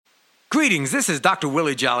Greetings, this is Dr.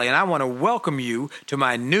 Willie Jolly, and I want to welcome you to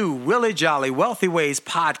my new Willie Jolly Wealthy Ways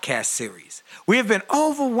podcast series. We have been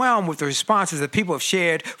overwhelmed with the responses that people have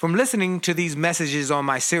shared from listening to these messages on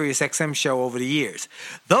my SiriusXM show over the years.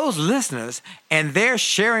 Those listeners, and they're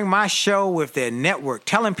sharing my show with their network,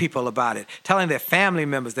 telling people about it, telling their family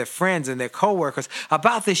members, their friends, and their coworkers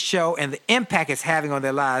about this show and the impact it's having on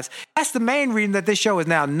their lives. That's the main reason that this show is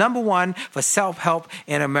now number one for self-help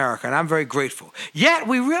in America, and I'm very grateful. Yet,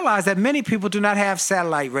 we realize that many people do not have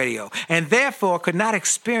satellite radio and therefore could not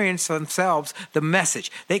experience for themselves the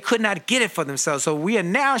message. They could not get it for themselves. So we are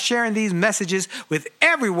now sharing these messages with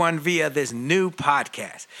everyone via this new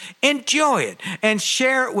podcast. Enjoy it and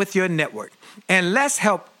share it with your network. And let's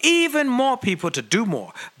help even more people to do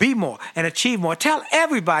more, be more, and achieve more. Tell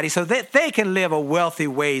everybody so that they can live a Wealthy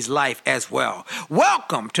Ways life as well.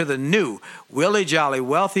 Welcome to the new Willie Jolly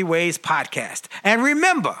Wealthy Ways podcast. And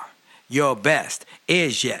remember, your best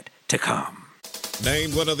is yet to come.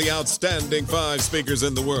 Named one of the outstanding 5 speakers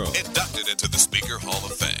in the world. Inducted into the Speaker Hall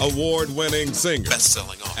of Fame. Award-winning singer.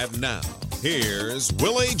 Best-selling author. And now, here's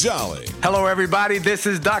Willie Jolly. Hello, everybody. This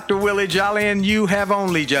is Dr. Willie Jolly, and you have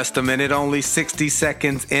only just a minute, only 60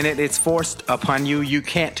 seconds in it. It's forced upon you. You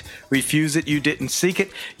can't refuse it. You didn't seek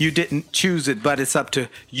it. You didn't choose it, but it's up to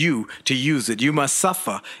you to use it. You must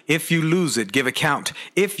suffer if you lose it. Give account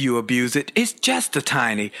if you abuse it. It's just a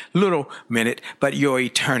tiny little minute, but your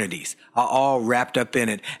eternities are all wrapped up in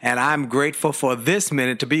it. And I'm grateful for this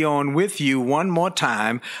minute to be on with you one more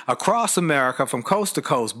time across America from coast to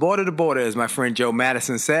coast, border to border, as my friend Joe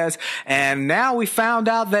Madison says. And now we found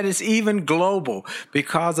out that it's even global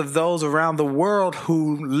because of those around the world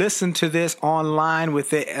who listen to this online with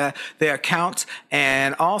their accounts,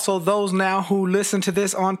 and also those now who listen to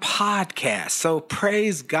this on podcasts. So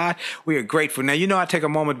praise God. We are grateful. Now, you know, I take a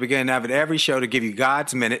moment to begin every show to give you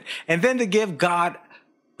God's minute and then to give God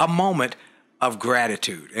a moment of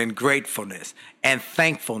gratitude and gratefulness and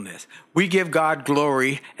thankfulness. We give God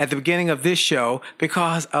glory at the beginning of this show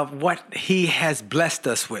because of what he has blessed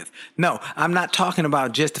us with. No, I'm not talking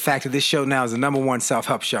about just the fact that this show now is the number one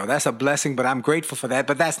self-help show. That's a blessing, but I'm grateful for that.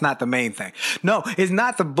 But that's not the main thing. No, it's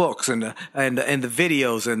not the books and the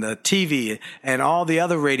videos and the TV and all the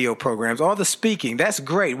other radio programs or the speaking. That's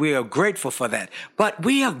great. We are grateful for that. But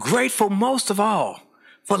we are grateful most of all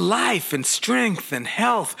for life and strength and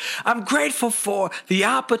health. I'm grateful for the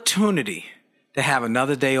opportunity to have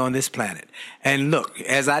another day on this planet. And look,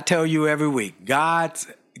 as I tell you every week, God's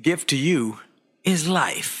gift to you is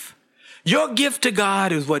life. Your gift to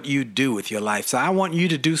God is what you do with your life. So I want you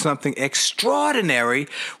to do something extraordinary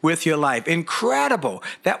with your life. Incredible.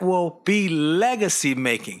 That will be legacy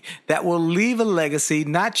making. That will leave a legacy,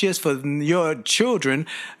 not just for your children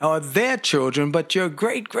or their children, but your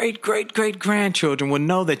great, great, great, great grandchildren will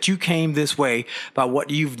know that you came this way by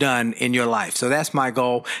what you've done in your life. So that's my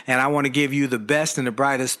goal. And I want to give you the best and the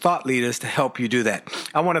brightest thought leaders to help you do that.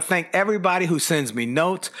 I want to thank everybody who sends me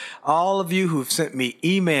notes, all of you who've sent me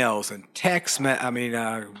emails and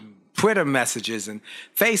Twitter messages and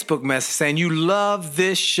Facebook messages saying you love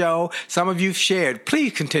this show. Some of you've shared.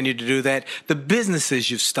 Please continue to do that. The businesses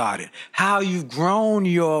you've started, how you've grown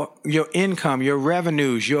your income, your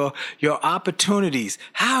revenues, your opportunities,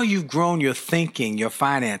 how you've grown your thinking, your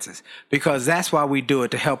finances, because that's why we do it,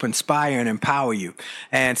 to help inspire and empower you.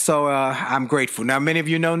 And so I'm grateful. Now, many of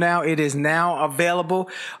you know now it is now available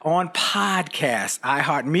on podcasts,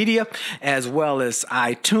 iHeartMedia, as well as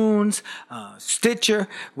iTunes, Stitcher.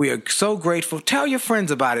 We are so grateful. Tell your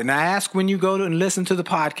friends about it. And I ask when you go to and listen to the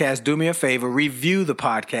podcast, do me a favor, review the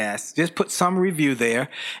podcast. Just put some review there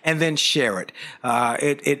and then share it.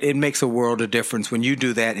 It makes a world of difference when you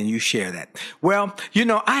do that and you share that. Well, you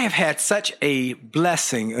know, I have had such a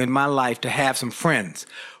blessing in my life to have some friends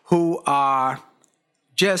who are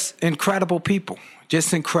just incredible people.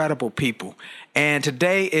 And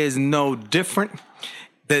today is no different.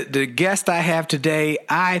 The guest I have today,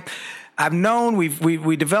 I've known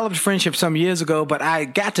we developed friendship some years ago, but I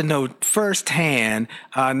got to know firsthand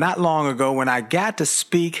not long ago when I got to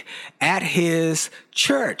speak at his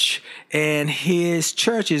church, and his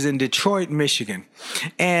church is in Detroit, Michigan,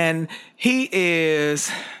 and he is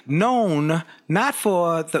known not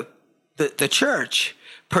for the church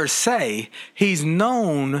per se. He's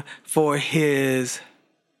known for his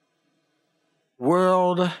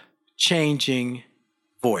world-changing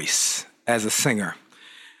voice as a singer.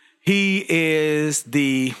 He is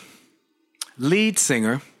the lead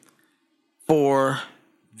singer for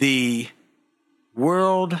the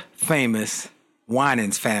world-famous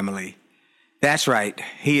Winans family. That's right.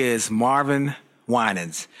 He is Marvin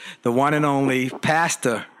Winans, the one and only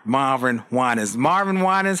pastor Marvin Winans. Marvin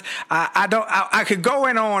Winans, I could go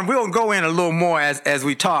in on, we'll go in a little more as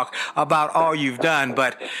we talk about all you've done,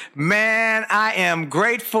 but man, I am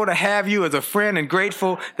grateful to have you as a friend and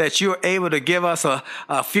grateful that you're able to give us a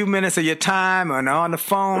few minutes of your time and on the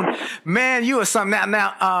phone. Man, you are something.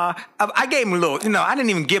 Now, I gave him a little, I didn't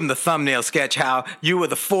even give him the thumbnail sketch how you were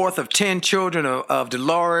the fourth of 10 children of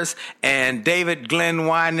Dolores and David Glenn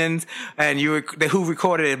Winans, and who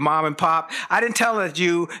recorded it, Mom and Pop. I didn't tell that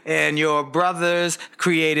you and your brothers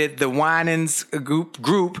created the Winans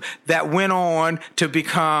group that went on to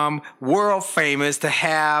become world famous, to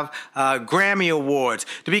have Grammy Awards,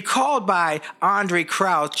 to be called by Andre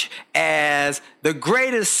Crouch as the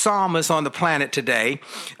greatest psalmist on the planet today.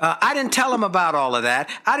 I didn't tell him about all of that.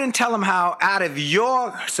 I didn't tell him how out of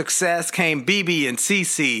your success came BB and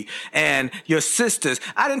CeCe and your sisters.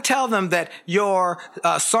 I didn't tell them that your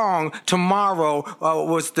song Tomorrow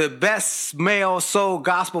was the best male soul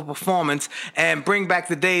gospel performance and bring back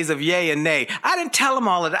the days of yay and nay. I didn't tell them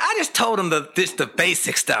all of that. I just told them the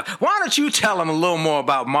basic stuff. Why don't you tell them a little more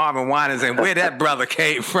about Marvin Winans and where that brother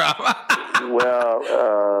came from?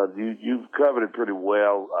 Well, you've covered it pretty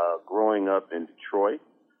well. Growing up in Detroit,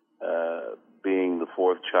 being the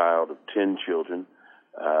fourth child of 10 children,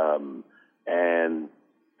 and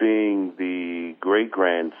being the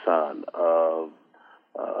great-grandson of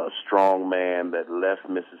a strong man that left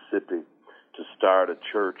Mississippi to start a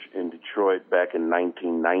church in Detroit back in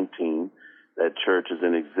 1919. That church is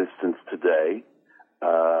in existence today.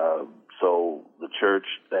 So the church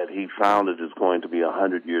that he founded is going to be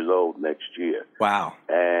 100 years old next year. Wow.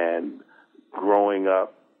 And growing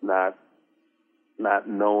up not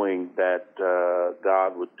knowing that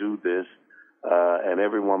God would do this, and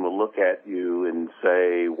everyone will look at you and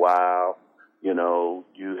say, wow,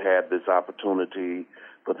 you had this opportunity.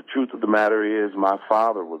 But the truth of the matter is my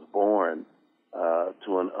father was born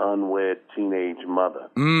to an unwed teenage mother.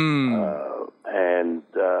 And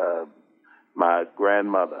my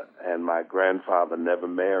grandmother and my grandfather never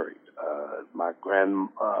married. My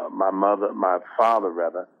father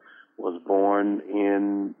was born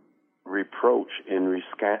in reproach, in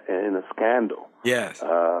a scandal. Yes.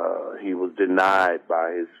 He was denied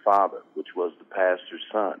by his father, which was the pastor's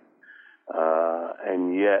son.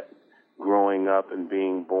 And yet, growing up and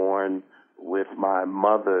being born with my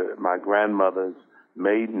grandmother's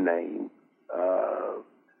maiden name,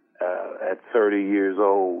 at 30 years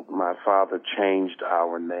old, my father changed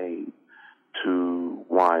our name to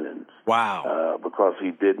Winans. Wow. Because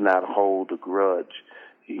he did not hold a grudge.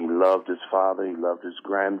 He loved his father, he loved his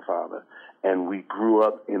grandfather, and we grew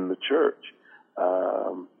up in the church.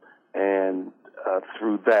 And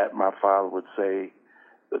through that, my father would say,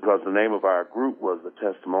 because the name of our group was the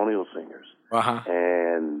Testimonial Singers,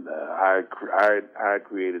 and I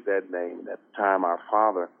created that name. At the time, our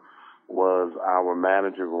father was our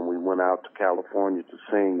manager when we went out to California to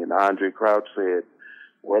sing, and Andre Crouch said,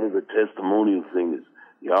 "What are the Testimonial Singers?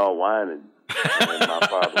 Y'all whining." And my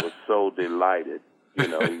father was so delighted. He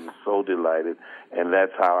was so delighted, and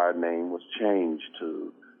that's how our name was changed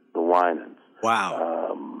to the Winans.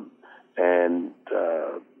 Wow. And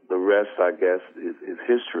the rest, I guess, is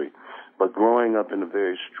history. But growing up in a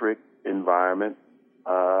very strict environment,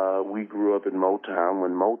 we grew up in Motown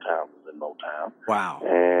when Motown was in Motown. Wow.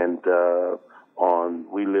 And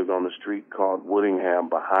we lived on a street called Woodingham.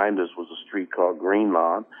 Behind us was a street called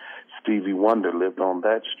Greenlawn. Stevie Wonder lived on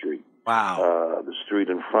that street. Wow. The street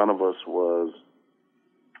in front of us was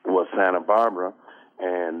Santa Barbara,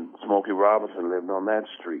 and Smokey Robinson lived on that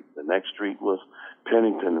street. The next street was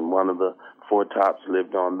Pennington, and one of the Four Tops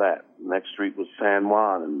lived on that. The next street was San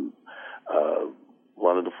Juan, and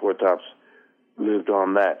one of the Four Tops lived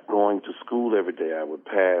on that. Going to school every day, I would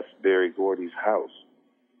pass Berry Gordy's house.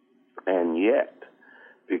 And yet,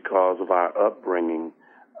 because of our upbringing,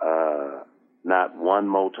 not one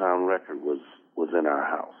Motown record was in our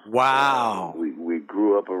house. Wow. We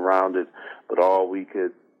grew up around it, but all we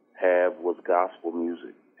could have was gospel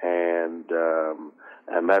music, and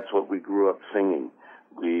that's what we grew up singing.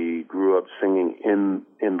 We grew up singing in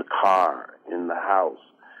the car, in the house,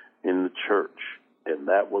 in the church, and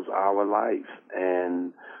that was our life,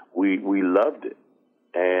 and we loved it.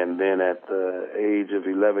 And then at the age of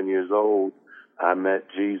 11 years old, I met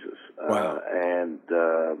Jesus. Wow.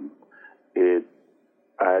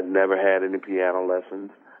 I had never had any piano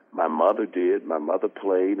lessons. My mother did. My mother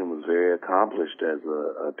played and was very accomplished as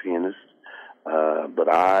a pianist. But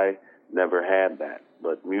I never had that.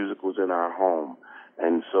 But music was in our home.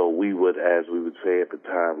 And so we would, as we would say at the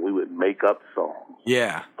time, we would make up songs.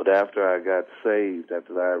 Yeah. But after I got saved,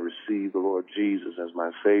 after I received the Lord Jesus as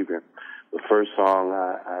my Savior, the first song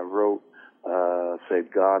I wrote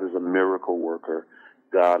said, God is a miracle worker.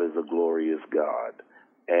 God is a glorious God.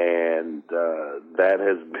 And that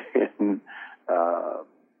has been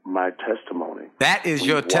my testimony. That is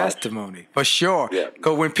your testimony, for sure.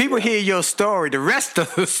 Because when people hear your story, the rest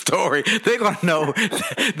of the story, they're going to know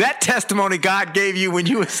that testimony God gave you when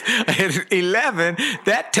you was 11,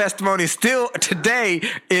 that testimony still today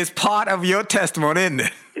is part of your testimony, isn't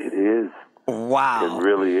it? It is. Wow. It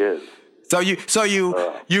really is. So you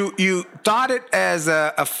started as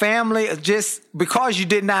a family just because you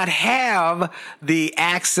did not have the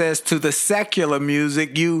access to the secular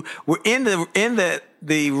music. You were in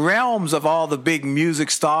the realms of all the big music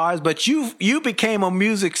stars, but you became a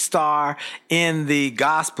music star in the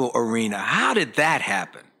gospel arena. How did that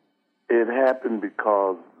happen? It happened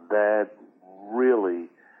because that really,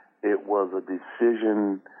 it was a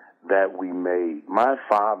decision that we made. My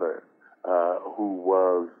father, who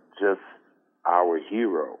was just our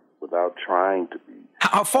hero without trying to be.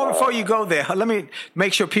 Before you go there, let me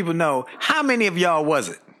make sure people know, how many of y'all was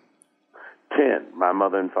it? 10. My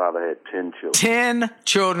mother and father had 10 children. 10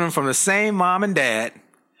 children from the same mom and dad.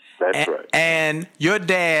 That's right. And your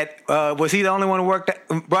dad, was he the only one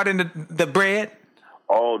who brought in the bread?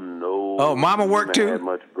 Oh, no. Oh, mama worked too? Had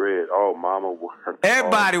much bread. Oh, mama worked.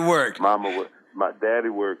 Everybody worked. Mama worked. My daddy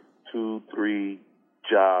worked 2, 3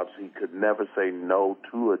 jobs. He could never say no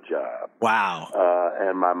to a job. Wow.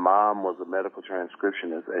 And my mom was a medical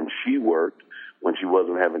transcriptionist, and she worked when she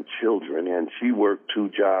wasn't having children, and she worked 2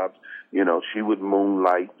 jobs. You know, she would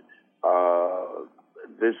moonlight.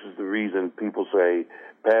 This is the reason people say,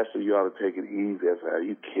 Pastor, you ought to take it easy. I said, are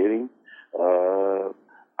you kidding?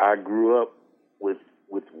 I grew up with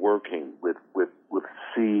working, with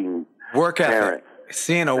seeing work ethic. Parents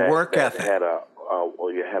seeing a work ethic.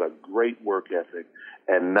 You had a great work ethic,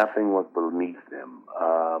 and nothing was beneath them.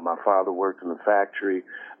 My father worked in the factory,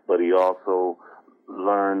 but he also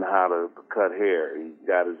learned how to cut hair. He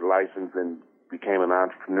got his license and became an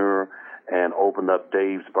entrepreneur and opened up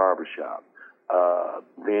Dave's Barbershop.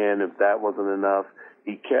 Then, if that wasn't enough,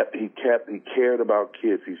 he cared about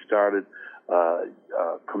kids. He started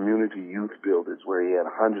community youth builders where he had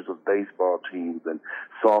hundreds of baseball teams and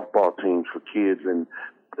softball teams for kids in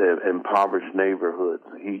impoverished neighborhoods.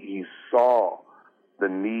 He saw the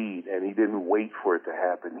need, and he didn't wait for it to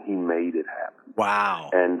happen. He made it happen. Wow.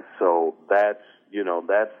 And so that's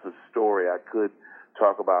the story. I could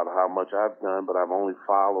talk about how much I've done, but I've only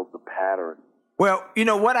followed the pattern. Well, you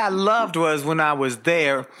know, what I loved was when I was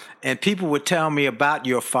there and people would tell me about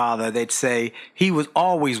your father, they'd say he was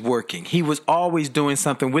always working. He was always doing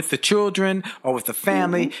something with the children or with the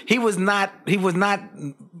family. Mm-hmm. He was not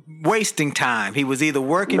wasting time. He was either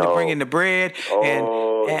working to bring in the bread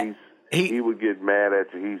and he would get mad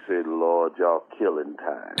at you. He said, Lord, y'all killing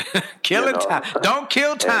time. Killing time. Don't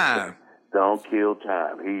kill time. Don't kill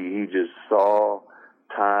time. He just saw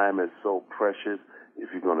time as so precious. If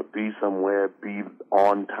you're going to be somewhere, be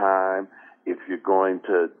on time. If you're going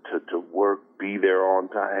to work, be there on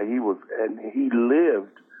time. And he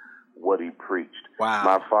lived what he preached. Wow.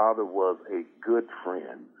 My father was a good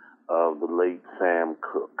friend of the late Sam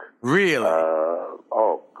Cooke. Really?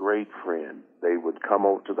 Great friend. They would come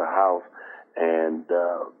over to the house, and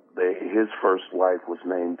his first wife was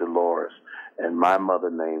named Dolores, and my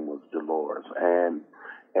mother's name was Dolores. And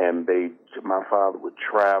my father would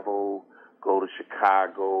travel, go to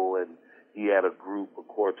Chicago, and he had a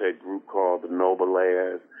quartet group called the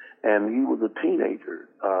Nobelaires, and he was a teenager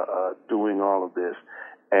doing all of this.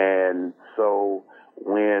 And so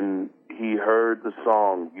when he heard the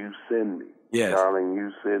song, You Send Me, yes, Darling,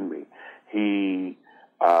 You Send Me, he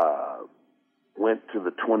went to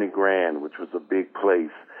the 20 Grand, which was a big place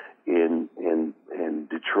in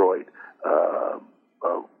Detroit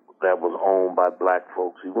that was owned by black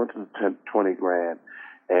folks. He went to the 20 Grand,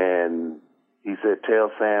 and he said,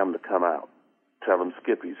 tell Sam to come out. Tell him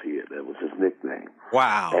Skippy's here. That was his nickname.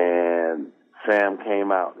 Wow. And Sam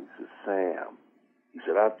came out. He said, Sam. He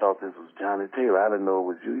said, I thought this was Johnny Taylor. I didn't know it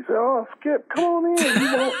was you. He said, oh, Skip, come on in.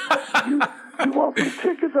 You want some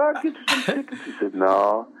tickets? I'll get you some tickets. He said,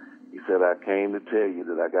 no. He said, I came to tell you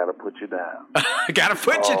that I got to put you down. Got to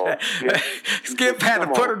put you down. Skip had to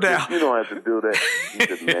put her down. You don't have to do that. He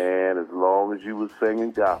said, man, as long as you was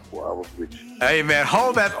singing gospel, I was with you. Hey, man,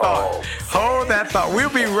 hold that thought. Hold that thought. We'll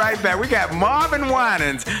be right back. We got Marvin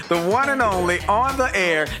Winans, the one and only, on the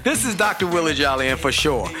air. This is Dr. Willie Jolly, and for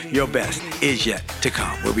sure, your best is yet to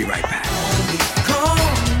come. We'll be right back.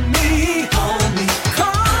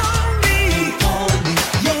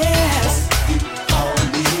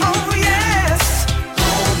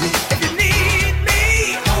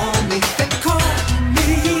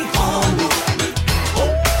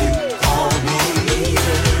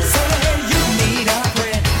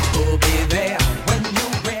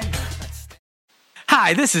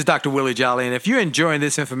 Hi, this is Dr. Willie Jolly, and if you're enjoying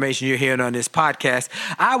this information you're hearing on this podcast,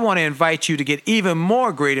 I want to invite you to get even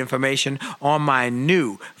more great information on my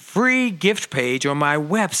new free gift page on my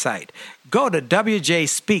website. Go to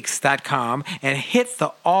wjspeaks.com and hit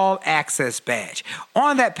the All Access badge.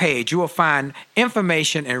 On that page, you will find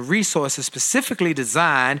information and resources specifically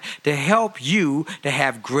designed to help you to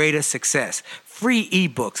have greater success. Free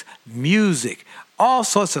ebooks, music, all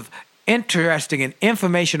sorts of interesting and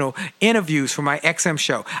informational interviews for my XM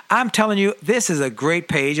show. I'm telling you, this is a great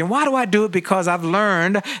page. And why do I do it? Because I've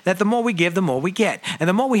learned that the more we give, the more we get. And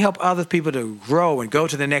the more we help other people to grow and go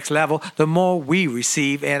to the next level, the more we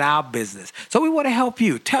receive in our business. So we want to help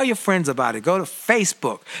you. Tell your friends about it. Go to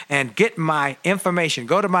Facebook and get my information.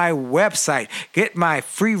 Go to my website, get my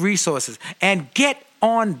free resources, and get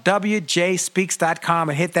on wjspeaks.com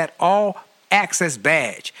and hit that All Access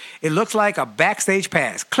badge. It looks like a backstage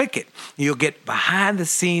pass. Click it. You'll get behind the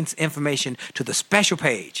scenes information to the special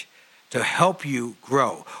page to help you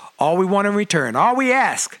grow. All we want in return, all we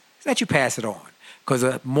ask is that you pass it on, because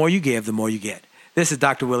the more you give, the more you get. This is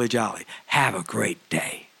Dr. Willie Jolly. Have a great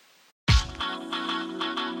day. A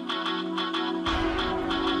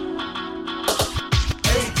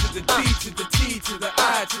to the D to the T to the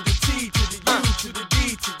I to the T to the U to the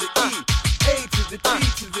D to the E. A to the T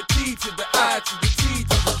to the T to the I to the T to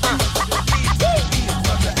the U to the D to the E.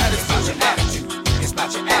 It's about your attitude. It's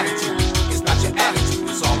about your attitude. It's about your attitude.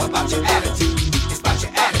 It's all about your attitude. It's about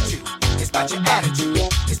your attitude. It's about your attitude.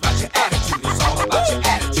 It's about your attitude. It's all about your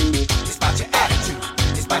attitude. It's about your attitude.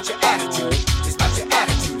 It's about your attitude. It's about your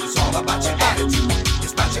attitude. It's all about your attitude.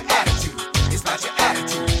 It's about your attitude. It's about your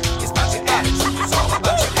attitude. It's about your attitude. It's all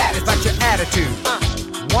about your attitude. It's about your attitude.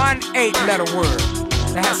 1 8-letter word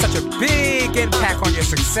that has such a big impact on your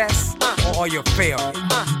success or your failure.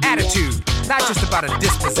 Attitude, not just about a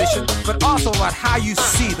disposition, but also about how you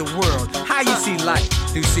see the world, how you see life.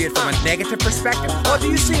 Do you see it from a negative perspective, or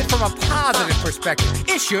do you see it from a positive perspective?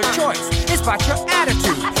 It's your choice. It's about your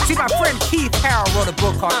attitude. See, my friend Keith Harrell wrote a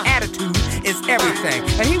book called Attitude is Everything,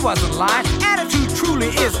 and he wasn't lying. Attitude truly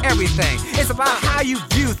is everything. It's about how you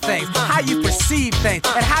view things, how you perceive things,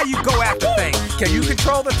 and how you go after things. Can you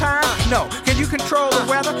control the time? No. Can you control the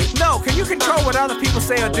weather? No. Can you control what other people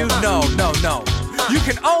say or do? No. You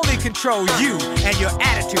can only control you and your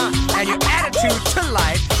attitude. And your attitude to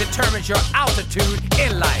life determines your altitude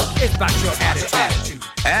in life. It's about your attitude.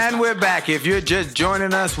 And we're back. If you're just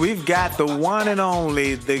joining us, we've got the one and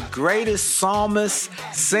only, the greatest psalmist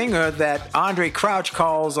singer that Andre Crouch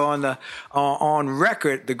calls on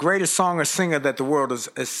record, the greatest song or singer that the world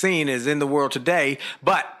has seen is in the world today.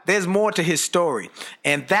 But there's more to his story.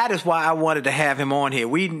 And that is why I wanted to have him on here.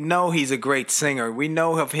 We know he's a great singer. We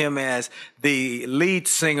know of him as the lead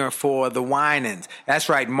singer for the Winans. That's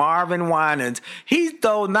right, Marvin Winans. He's,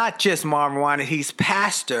 though, not just Marvin Winans, he's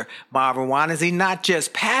Pastor Marvin Winans. He's not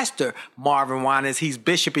just Pastor Marvin Winans, he's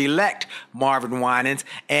Bishop-elect Marvin Winans.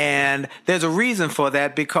 And there's a reason for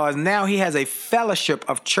that, because now he has a fellowship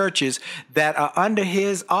of churches that are under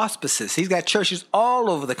his auspices. He's got churches all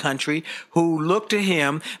over the country who look to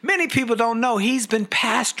him. Many people don't know he's been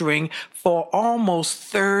pastoring for almost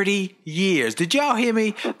 30 years. Did y'all hear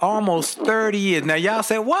me? Almost 30 years. Now, y'all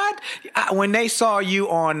say, what? When they saw you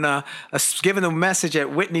on giving the message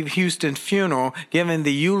at Whitney Houston's funeral, giving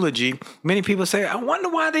the eulogy, many people say, I wonder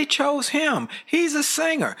why they chose him. He's a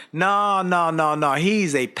singer. No.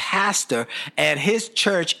 He's a pastor, and his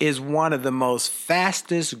church is one of the most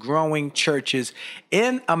fastest growing churches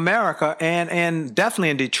in America and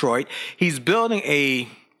definitely in Detroit. He's building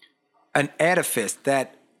an edifice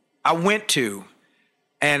that I went to,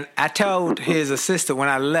 and I told his assistant when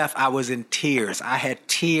I left, I was in tears. I had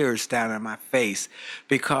tears down in my face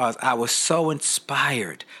because I was so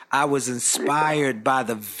inspired. I was inspired by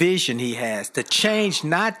the vision he has to change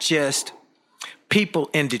not just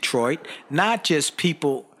people in Detroit, not just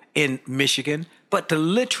people in Michigan, but to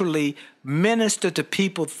literally minister to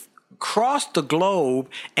people across the globe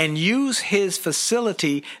and use his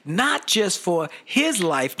facility not just for his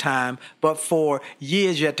lifetime, but for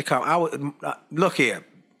years yet to come. Look here,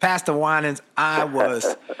 Pastor Winans,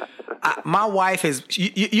 my wife is,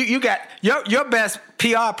 you got, your best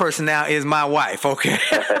PR person now is my wife, okay?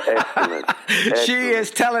 Excellent. She is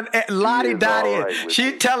telling Lottie Dottie,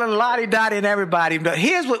 she's telling Lottie Dottie and everybody, but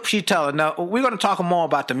here's what she's telling. Now, we're going to talk more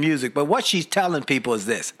about the music, but what she's telling people is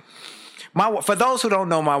this. For those who don't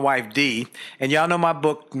know my wife, Dee, and y'all know my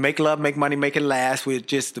book, Make Love, Make Money, Make It Last.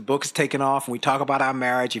 The book is taken off, and we talk about our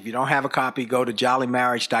marriage. If you don't have a copy, go to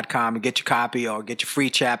jollymarriage.com and get your copy, or get your free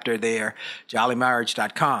chapter there,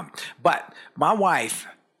 jollymarriage.com. But my wife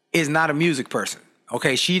is not a music person,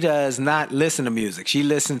 Okay, she does not listen to music. She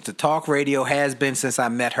listens to talk radio, has been since I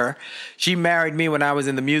met her. She married me when I was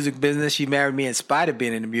in the music business. She married me in spite of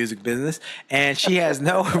being in the music business, and she has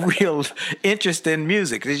no real interest in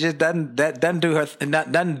music. It just doesn't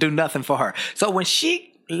do nothing for her. So when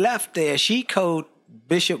she left there, she called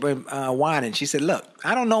Bishop Winan. She said, "Look,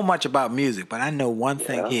 I don't know much about music, but I know one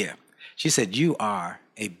thing here." She said, "You are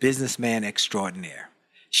a businessman extraordinaire."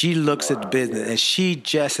 She looks at the business, and she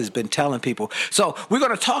just has been telling people. So we're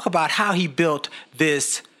going to talk about how he built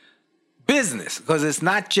this business, because it's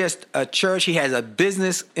not just a church. He has a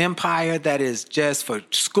business empire that is just for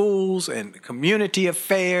schools and community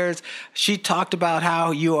affairs. She talked about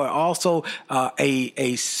how you are also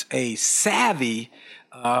a savvy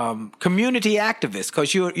community activist,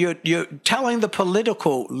 because you're telling the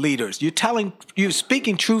political leaders, you're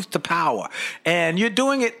speaking truth to power, and you're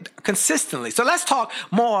doing it consistently. So let's talk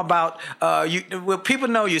more about people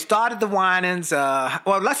know you started the Winans.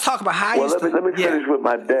 Well, let's talk about how you started. Let me finish with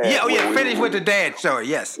my dad. Finish with the dad story.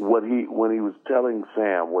 Yes. When he was telling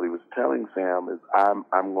Sam is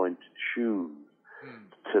I'm going to choose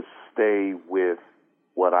to stay with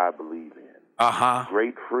what I believe in.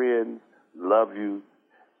 Great friends, love you.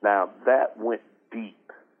 Now, that went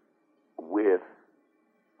deep with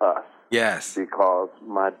us. Yes. Because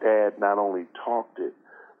my dad not only talked it,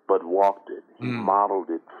 but walked it. He modeled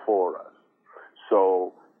it for us.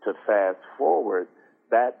 So, to fast forward,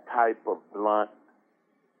 that type of blunt,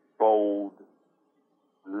 bold,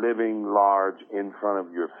 living large in front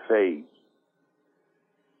of your face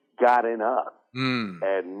got in us,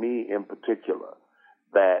 and me in particular,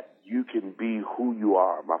 that you can be who you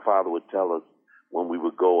are. My father would tell us, when we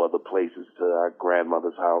would go other places, to our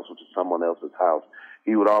grandmother's house or to someone else's house,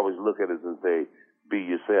 he would always look at us and say, "Be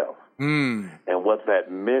yourself." And what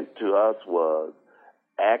that meant to us was,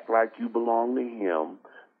 act like you belong to him.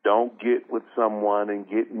 Don't get with someone and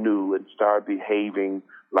get new and start behaving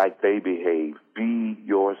like they behave. Be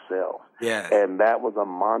yourself. Yes. And that was a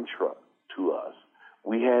mantra to us.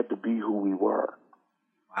 We had to be who we were.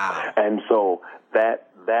 Wow. And so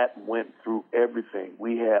that went through everything.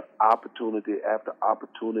 We had opportunity after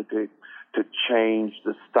opportunity to change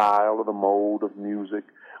the style or the mode of music.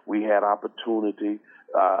 We had opportunity.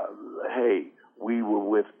 We were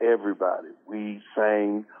with everybody. We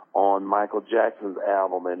sang on Michael Jackson's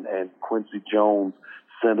album, and Quincy Jones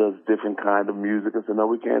sent us different kind of music. I said, "No,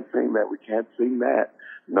 we can't sing that. We can't sing that.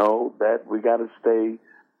 No, that we got to stay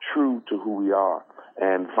true to who we are."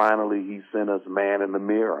 And finally, he sent us "Man in the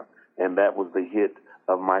Mirror," and that was the hit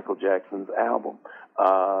of Michael Jackson's album.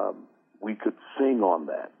 We could sing on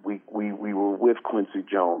that. We were with Quincy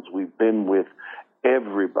Jones. We've been with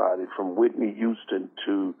everybody from Whitney Houston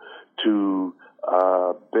to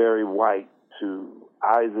Barry White to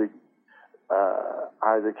Isaac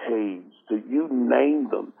Hayes, to you name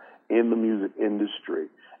them in the music industry,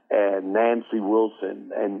 and Nancy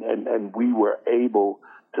Wilson, and we were able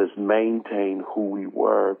to maintain who we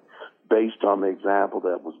were based on the example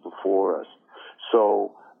that was before us.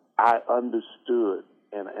 So I understood,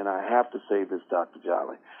 and I have to say this, Dr.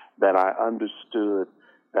 Jolly, that I understood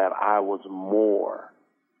that I was more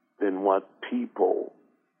than what people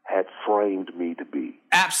had framed me to be.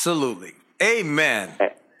 Absolutely. Amen.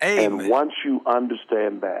 And once you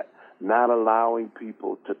understand that, not allowing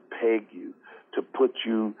people to peg you, to put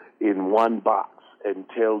you in one box and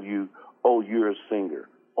tell you, "Oh, you're a singer.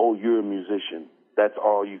 Oh, you're a musician. That's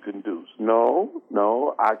all you can do."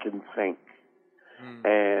 No, I can think.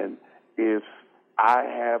 And if I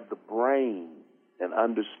have the brain and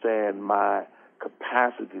understand my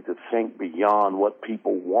capacity to think beyond what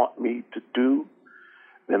people want me to do,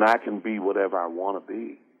 then I can be whatever I want to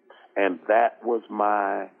be. And that was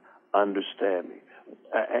my understanding.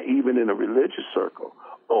 Even in a religious circle,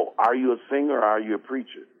 "Oh, are you a singer or are you a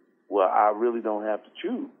preacher?" Well, I really don't have to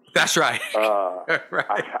choose. That's right.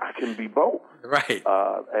 Right. I can be both. Right.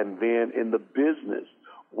 And then in the business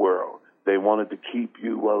world, they wanted to keep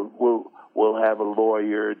you, we'll have a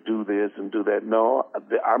lawyer do this and do that. No,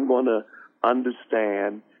 I'm going to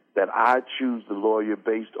understand that I choose the lawyer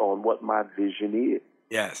based on what my vision is.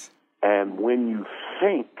 Yes. And when you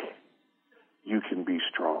think, you can be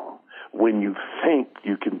strong. When you think,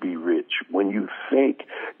 you can be rich. When you think,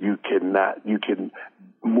 you can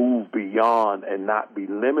move beyond and not be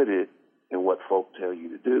limited in what folk tell you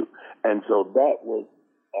to do. And so that was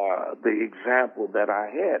the example that I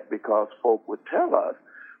had, because folk would tell us,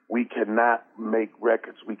 we cannot make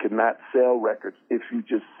records, we cannot sell records if you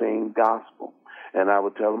just sing gospel. And I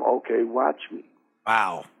would tell them, "Okay, watch me."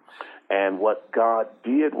 Wow. And what God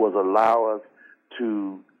did was allow us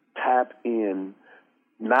to tap in,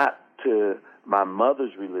 not to my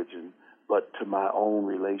mother's religion, but to my own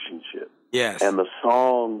relationship. Yes. And the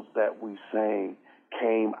songs that we sang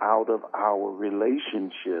came out of our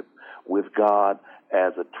relationship with God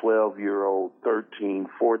as a 12-year-old, 13,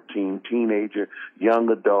 14, teenager, young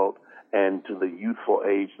adult, and to the youthful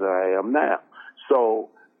age that I am now. So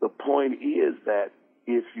the point is that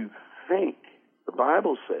if you think, the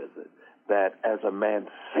Bible says it, that as a man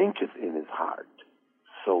thinketh in his heart,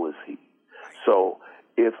 so is he. So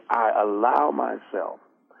if I allow myself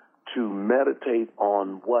to meditate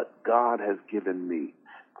on what God has given me,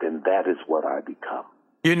 then that is what I become.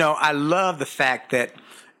 You know, I love the fact that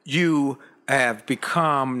you have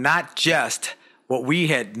become not just what we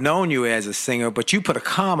had known you as a singer, but you put a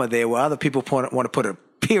comma there where other people want to put a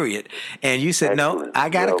period. And you said, Excellent. no,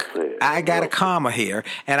 I got a comma here,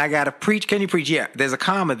 and I got to preach. Can you preach? Yeah, there's a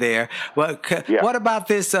comma there. Well, what about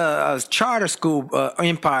this charter school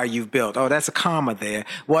empire you've built? Oh, that's a comma there.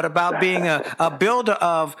 What about being a builder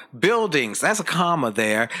of buildings? That's a comma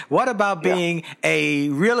there. What about being a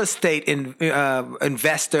real estate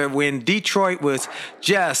investor when Detroit was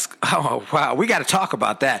just, oh, wow, we got to talk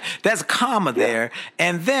about that. There's a comma there.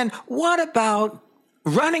 And then what about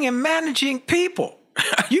running and managing people?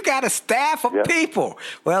 You got a staff of people.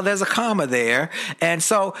 Well, there's a comma there. And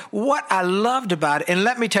so what I loved about it, and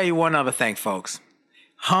let me tell you one other thing, folks.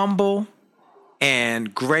 Humble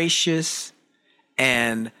and gracious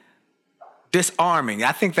and disarming.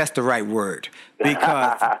 I think that's the right word,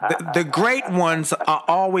 because the great ones are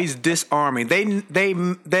always disarming.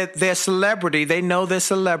 Their celebrity, they know their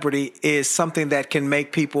celebrity is something that can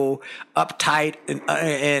make people uptight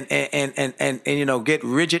and you know, get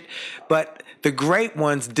rigid. But the great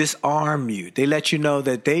ones disarm you. They let you know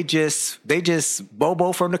that they just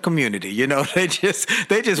bobo from the community. You know, they just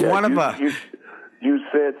one of us. You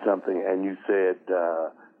said something, and you said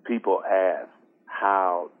people ask,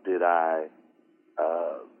 how did I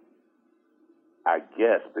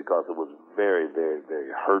guess because it was very, very,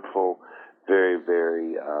 very hurtful, very,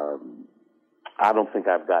 very, I don't think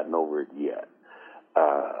I've gotten over it yet.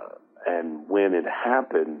 And when it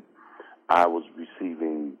happened, I was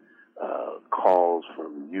receiving calls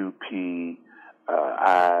from UP,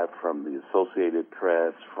 from the Associated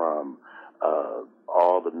Press, from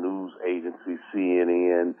all the news agencies,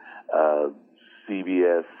 CNN,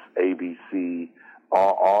 CBS, ABC,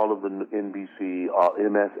 all of the NBC,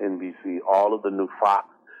 MSNBC, all of the new Fox.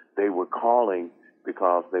 They were calling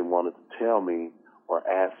because they wanted to tell me or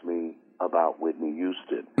ask me about Whitney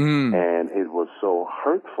Houston. And it was so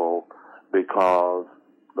hurtful because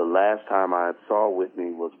the last time I saw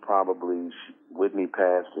Whitney was probably, Whitney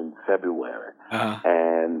passed in February.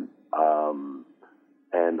 And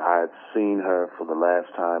I had seen her for the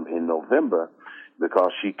last time in November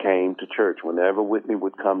because she came to church. Whenever Whitney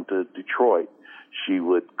would come to Detroit, she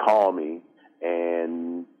would call me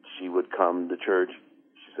and she would come to church.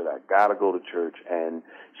 She said, I got to go to church. And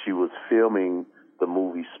she was filming the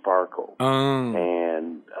movie Sparkle.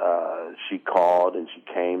 And she called and she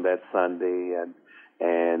came that Sunday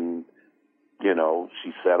and you know,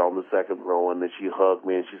 she sat on the second row and then she hugged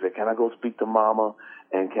me and she said, can I go speak to Mama?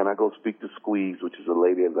 And can I go speak to Squeeze, which is a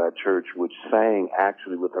lady at our church, which sang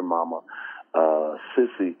actually with her mama,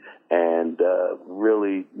 Sissy, and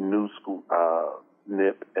really knew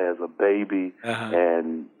Nip as a baby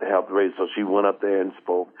and helped raise. So she went up there and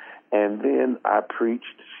spoke. And then I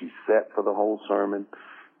preached. She sat for the whole sermon.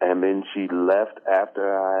 And then she left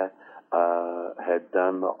after I had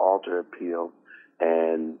done the altar appeal.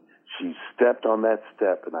 And she stepped on that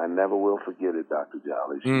step, and I never will forget it, Dr.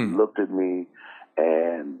 Jolly. She looked at me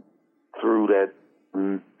and threw that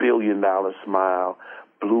 $1 billion smile,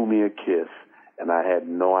 blew me a kiss, and I had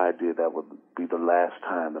no idea that would be the last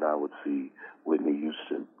time that I would see Whitney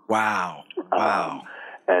Houston. Wow.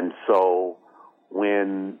 And so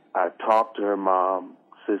when I talked to her mom,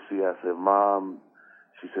 Sissy, I said, Mom,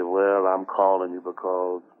 she said, well, I'm calling you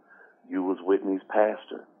because you was Whitney's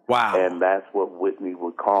pastor. Wow. And that's what Whitney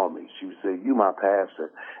would call me. She would say, you my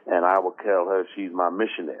pastor, and I would tell her she's my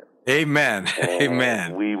missionary. Amen. And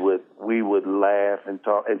Amen. we would laugh and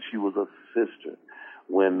talk, and she was a sister.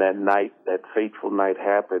 When that night, that fateful night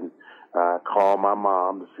happened, I called my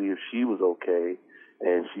mom to see if she was okay,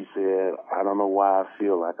 and she said, I don't know why I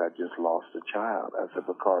feel like I just lost a child. I said,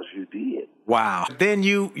 because you did. Wow. Then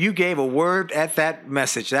you gave a word at that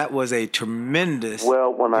message. That was a tremendous...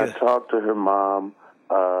 Well, when I talked to her mom,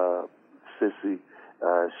 Sissy,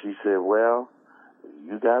 she said, well,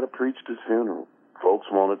 you got to preach this funeral. Folks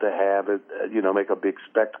wanted to have it, make a big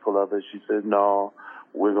spectacle of it. She said, no,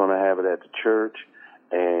 we're going to have it at the church,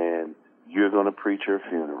 and you're going to preach her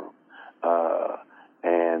funeral.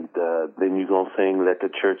 And then you're going to sing Let the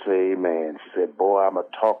Church Say Amen. She said, boy, I'm going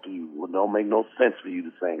to talk to you. Well, it don't make no sense for you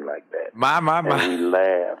to sing like that. My. And we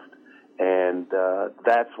laughed. And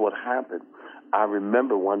that's what happened. I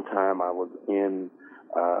remember one time I was in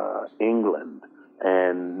England,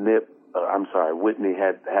 and Whitney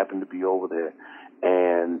happened to be over there.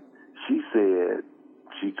 And she said,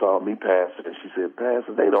 she called me Pastor, and she said,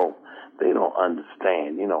 Pastor, they don't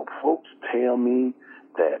understand. You know, folks tell me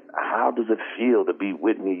that how does it feel to be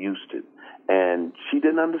Whitney Houston? And she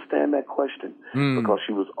didn't understand that question because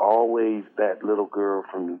she was always that little girl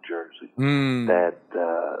from New Jersey,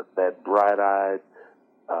 that bright-eyed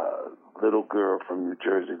little girl from New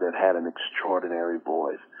Jersey that had an extraordinary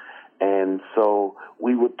voice. And so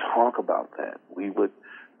we would talk about that. We would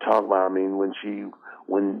talk about,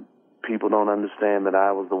 when people don't understand that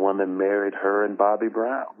I was the one that married her and Bobby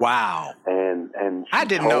Brown. Wow. And I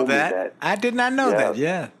didn't know that. I did not know that.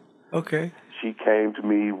 Yeah. Okay. She came to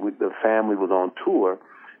me the family was on tour,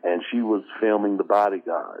 and she was filming The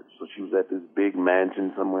Bodyguard. So she was at this big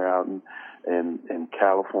mansion somewhere out in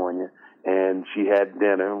California, and she had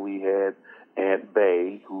dinner. We had Aunt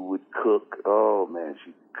Bay, who would cook. Oh, man,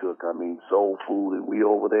 she could cook. Soul food, and we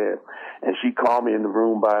over there. And she called me in the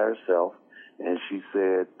room by herself, and she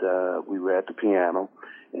said, we were at the piano,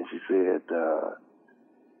 and she said,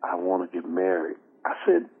 I want to get married. I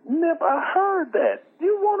said, Nip, I heard that.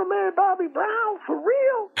 You want to marry Bobby Brown for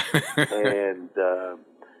real?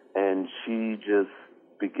 And she just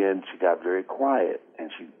began, she got very quiet,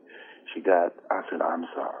 and I said, I'm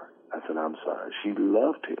sorry. She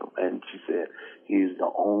loved him, and she said, he's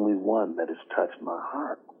the only one that has touched my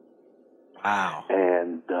heart. Wow.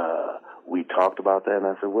 And we talked about that, and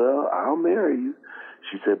I said, well, I'll marry you.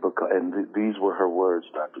 She said, these were her words,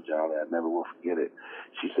 Dr. Jolly, I never will forget it.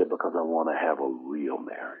 She said, because I want to have a real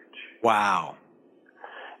marriage. Wow.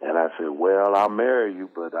 And I said, well, I'll marry you,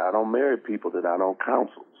 but I don't marry people that I don't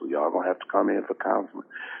counsel, so y'all going to have to come in for counseling.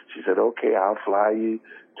 She said, okay, I'll fly you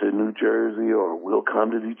to New Jersey, or we'll come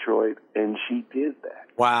to Detroit, and she did that.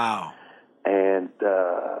 Wow. And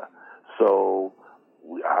so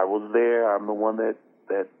I was there. I'm the one that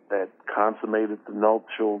consummated the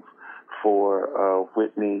nuptials for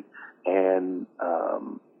Whitney and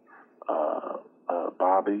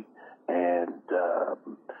Bobby, and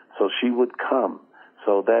so she would come.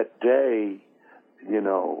 So that day,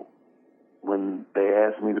 when they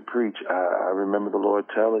asked me to preach, I remember the Lord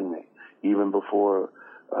telling me, even before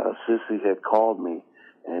Sissy had called me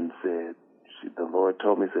and said, the Lord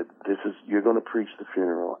told me, said, you're going to preach the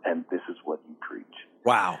funeral, and this is what you preach.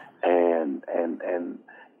 Wow. And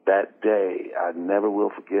that day, I never will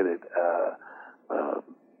forget it.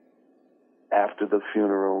 After the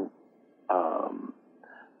funeral,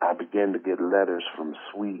 I began to get letters from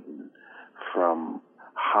Sweden, from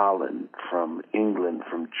Holland, from England,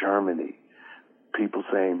 from Germany, people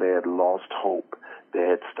saying they had lost hope. They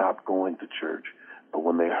had stopped going to church. But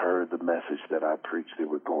when they heard the message that I preached, they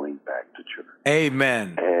were going back to church.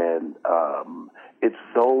 Amen. And it's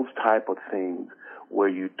those type of things where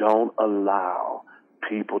you don't allow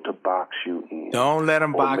people to box you in. Don't let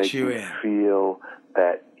them box you in. Feel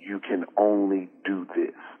that you can only do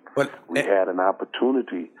this. We had an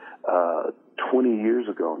opportunity 20 years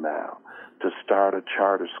ago now to start a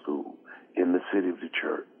charter school in the city of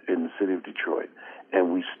Detroit.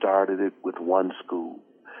 And we started it with one school,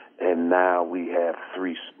 and now we have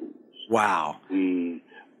 3 schools. Wow.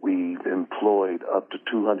 We've employed up to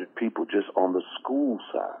 200 people just on the school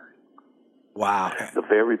side. Wow. The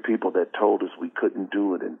very people that told us we couldn't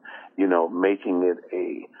do it, and making it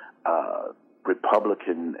a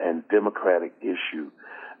Republican and Democratic issue.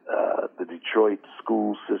 The Detroit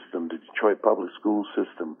school system, the Detroit public school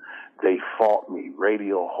system, they fought me.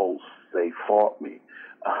 Radio hosts, they fought me.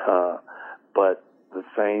 But the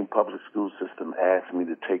same public school system asked me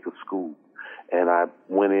to take a school. And I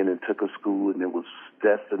went in and took a school, and it was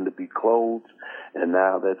destined to be closed. And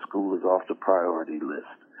now that school is off the priority list.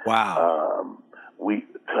 Wow.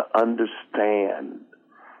 To understand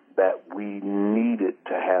that we needed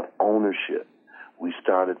to have ownership, we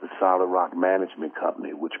started the Solid Rock Management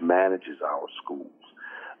Company, which manages our schools.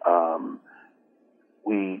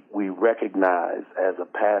 We recognize as a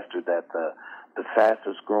pastor that the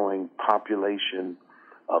fastest growing population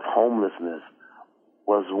of homelessness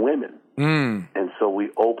was women. And so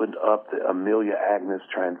we opened up the Amelia Agnes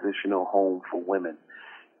Transitional Home for Women.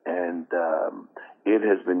 And it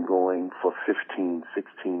has been going for 15,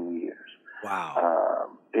 16 years. Wow.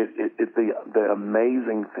 The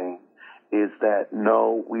amazing thing is that,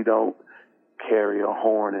 no, we don't carry a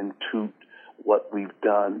horn and toot what we've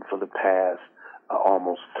done for the past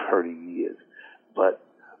almost 30 years. But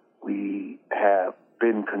we have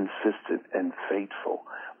been consistent and faithful.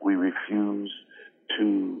 We refuse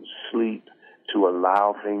to sleep, to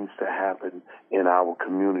allow things to happen in our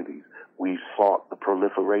communities. We fought the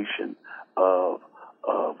proliferation of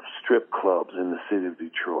strip clubs in the city of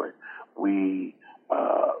Detroit. We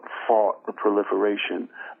fought the proliferation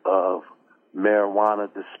of marijuana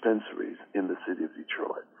dispensaries in the city of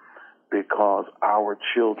Detroit because our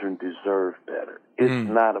children deserve better. It's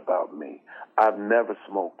not about me. I've never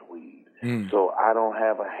smoked weed, so I don't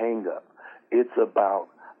have a hang-up. It's about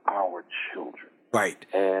our children. Right.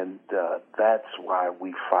 And that's why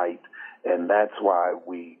we fight, and that's why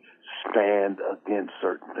we stand against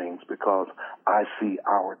certain things, because I see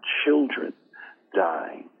our children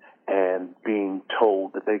dying and being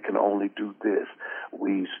told that they can only do this.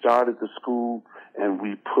 We started the school and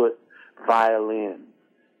we put violin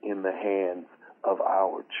in the hands of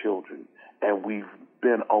our children, and we've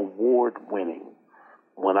been award-winning.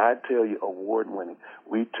 When I tell you award-winning,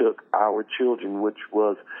 we took our children, which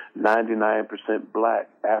was 99% black,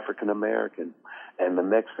 African-American, and the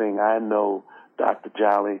next thing I know, Dr.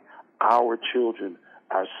 Jolly, our children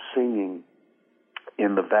are singing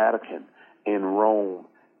in the Vatican, in Rome,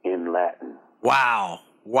 in Latin. Wow.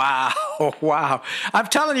 I'm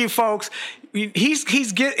telling you, folks, he's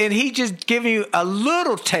just giving you a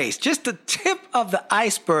little taste, just the tip of the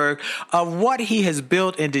iceberg of what he has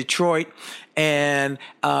built in Detroit. And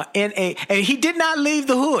he did not leave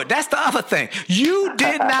the hood. That's the other thing. You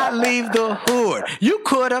did not leave the hood. You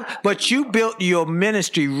could have, but you built your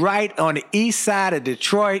ministry right on the east side of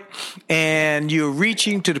Detroit, and you're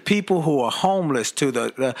reaching to the people who are homeless, to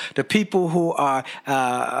the people who are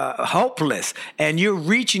hopeless, and you're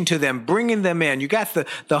reaching to them, bringing them in. You got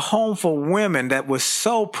the home for women that was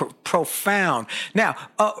so profound. Now,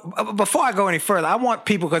 before I go any further, I want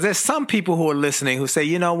people, because there's some people who are listening who say,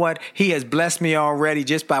 you know what, he has blessed me already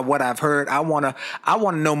just by what I've heard. I want to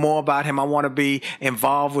know more about him. I want to be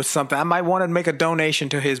involved with something. I might want to make a donation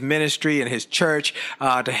to his ministry and his church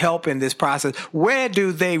to help in this process. Where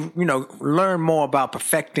do they, learn more about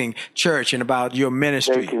Perfecting Church and about your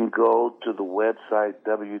ministry? They can go to the website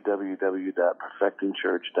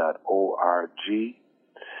www.perfectingchurch.org.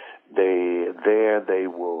 They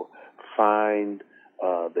will find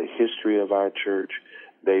the history of our church.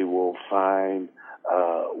 They will find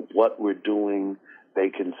what we're doing. They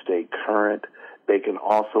can stay current. They can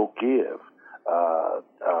also give.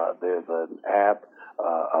 There's an app,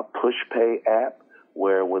 a push pay app,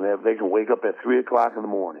 where whenever they can wake up at 3 o'clock in the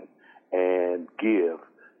morning and give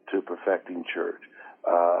to Perfecting Church.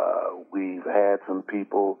 We've had some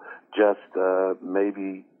people just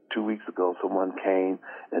maybe 2 weeks ago, someone came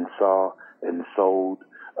and saw and sold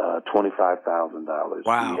 $25,000.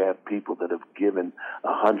 Wow. We have people that have given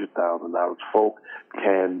 $100,000. Folk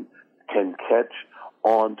can catch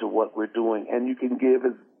on to what we're doing, and you can give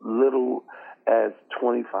as little as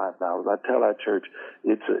 $25. I tell our church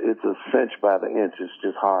it's a cinch by the inch. It's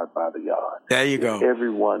just hard by the yard. There you go. If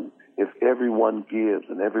everyone gives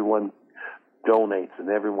and everyone donates and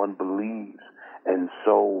everyone believes and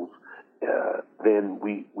sows, then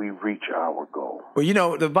we reach our goal.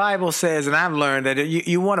 Well, the Bible says, and I've learned that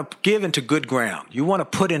you want to give into good ground. You want to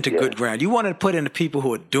put into good ground. You want to put into people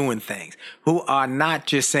who are doing things, who are not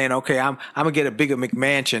just saying, okay, I'm going to get a bigger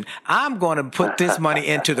McMansion. I'm going to put this money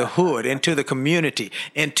into the hood, into the community,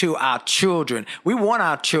 into our children. We want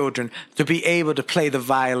our children to be able to play the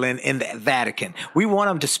violin in the Vatican. We want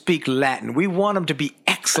them to speak Latin. We want them to be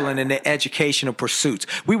excellent in their educational pursuits.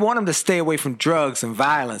 We want them to stay away from drugs and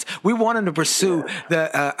violence. We want them to pursue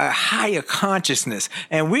a higher consciousness,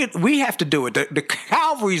 and we have to do it. The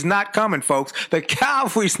Calvary's not coming, folks. The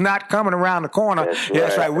Calvary's not coming around the corner.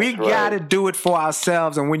 That's right. We got to do it for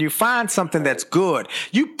ourselves. And when you find something that's good,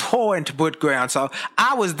 you pour into good ground. So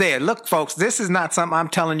I was there. Look, folks, this is not something I'm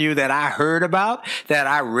telling you that I heard about, that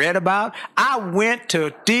I read about. I went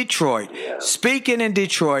to Detroit, speaking in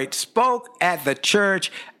Detroit, spoke at the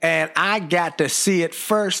church, and I got to see it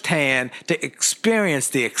firsthand, to experience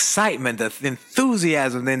the excitement, the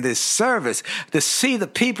enthusiasm in this service, to see the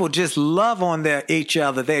people just love on each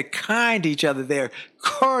other. They're kind to each other. They're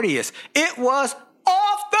courteous. It was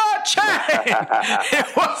off the chain. It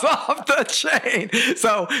was off the chain.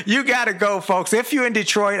 So you got to go, folks. If you're in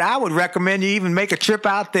Detroit, I would recommend you even make a trip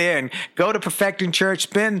out there and go to Perfecting Church,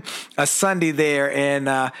 spend a Sunday there, and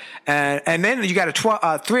then you got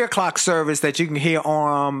a 3 o'clock service that you can hear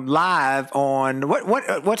on live on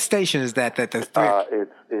what station is that? It's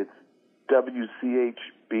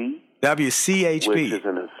WCHB. WCHB, which is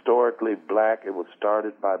an historically black. It was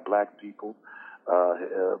started by black people.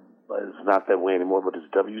 It's not that way anymore, but it's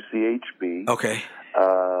WCHB. Okay.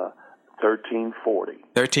 1340.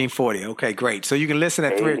 1340. Okay, great. So you can listen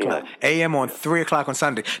at 3 o'clock a.m. on 3 o'clock on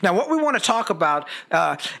Sunday. Now, what we want to talk about,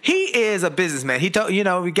 he is a businessman. He told,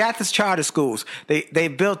 we got this charter schools. They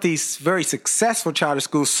built these very successful charter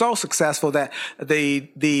schools, so successful that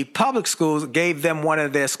the public schools gave them one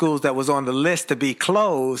of their schools that was on the list to be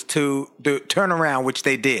closed to turn around, which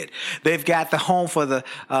they did. They've got the home for the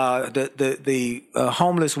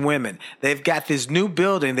homeless women. They've got this new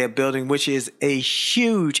building they're building, which is a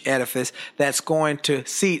huge edifice that's going to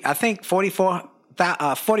seat, I think,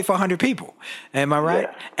 4,400 people. Am I right?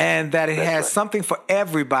 Yeah. And that it has right. something for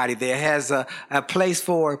everybody. There has a place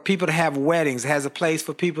for people to have weddings. It has a place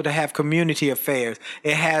for people to have community affairs.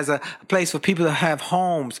 It has a place for people to have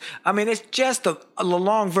homes. I mean, it's just a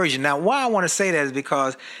long version. Now, why I want to say that is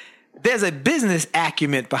because there's a business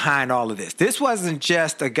acumen behind all of this. This wasn't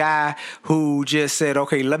just a guy who just said,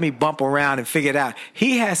 okay, let me bump around and figure it out.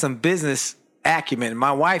 He has some business acumen.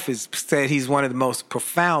 My wife has said he's one of the most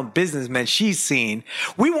profound businessmen she's seen.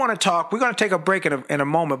 We're going to take a break in a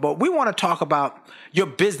moment, but we want to talk about your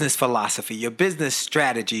business philosophy, your business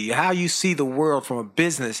strategy, how you see the world from a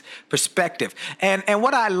business perspective. And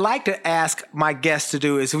what I like to ask my guests to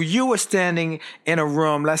do is, if you were standing in a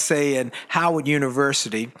room, let's say in Howard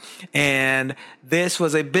University, and this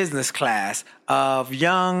was a business class of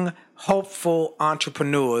young hopeful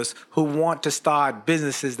entrepreneurs who want to start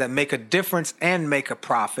businesses that make a difference and make a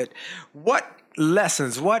profit, what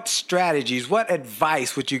lessons, what strategies, what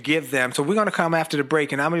advice would you give them? So we're going to come after the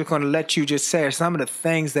break, and I'm just going to let you just say some of the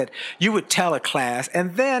things that you would tell a class.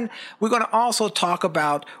 And then we're going to also talk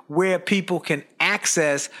about where people can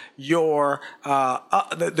access your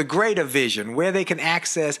the greater vision, where they can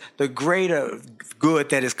access the greater good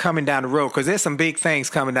that is coming down the road, because there's some big things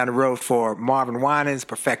coming down the road for Marvin Winans,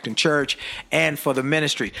 Perfecting Church, and for the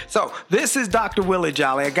ministry. So this is Dr. Willie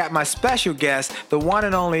Jolly. I got my special guest, the one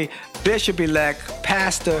and only Bishop-elect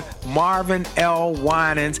Pastor Marvin L.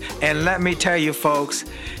 Winans. And let me tell you, folks,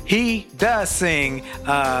 he does sing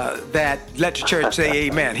that Let the Church Say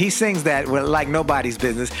Amen. He sings that like nobody's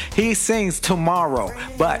business. He sings tomorrow,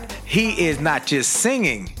 but he is not just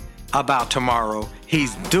singing about tomorrow.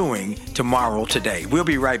 He's doing tomorrow today. We'll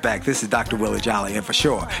be right back. This is Dr. Willie Jolly, and for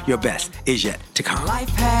sure, your best is yet to come. Life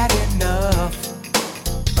had enough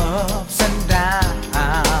ups and downs,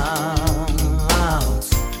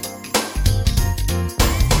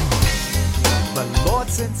 but Lord,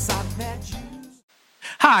 since I met you.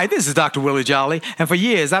 Hi, this is Dr. Willie Jolly, and for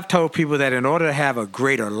years I've told people that in order to have a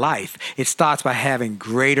greater life, it starts by having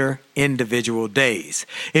greater individual days.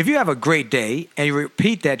 If you have a great day and you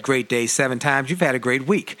repeat that great day 7 times, you've had a great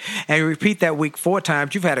week. And you repeat that week 4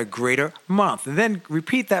 times, you've had a greater month. And then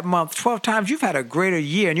repeat that month 12 times, you've had a greater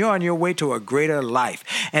year, and you're on your way to a greater life.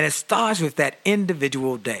 And it starts with that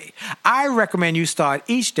individual day. I recommend you start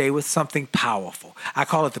each day with something powerful. I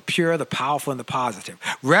call it the pure, the powerful, and the positive.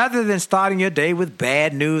 Rather than starting your day with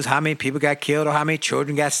bad news, how many people got killed, or how many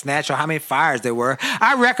children got snatched, or how many fires there were,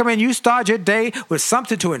 I recommend you start your day with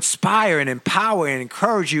something to inspire and empower and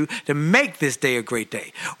encourage you to make this day a great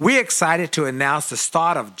day. We're excited to announce the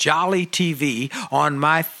start of Jolly TV on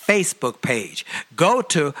my Facebook page. Go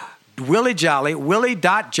to Willie Jolly,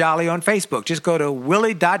 Willie.Jolly on Facebook. Just go to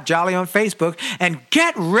Willie.Jolly on Facebook and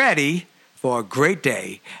get ready for a great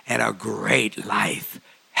day and a great life.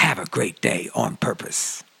 Have a great day on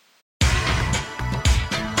purpose.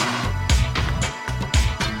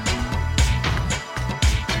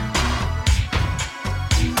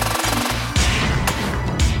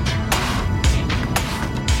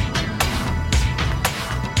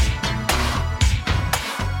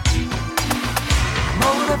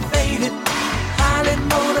 Motivated, highly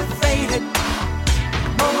motivated,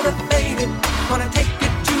 gonna take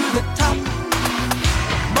it to the top.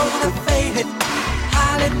 Motivated,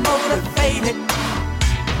 highly motivated,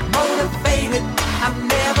 I'm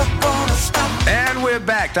never gonna stop. And we're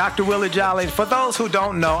back, Dr. Willie Jolly. For those who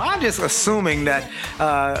don't know, I'm just assuming that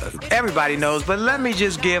everybody knows, but let me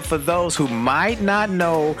just give, for those who might not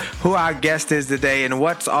know who our guest is today and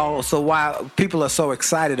what's also why people are so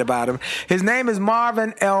excited about him. His name is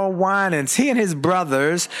Marvin L. Winans. He and his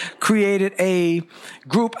brothers created a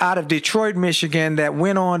group out of Detroit, Michigan that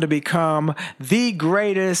went on to become the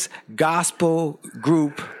greatest gospel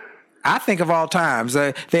group, I think, of all times.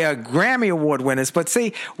 They are Grammy Award winners. But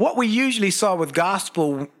see, what we usually saw with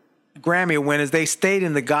gospel Grammy winners, they stayed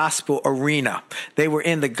in the gospel arena. They were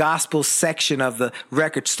in the gospel section of the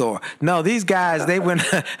record store. No, these guys, they went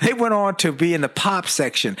on to be in the pop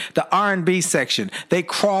section, the R&B section. They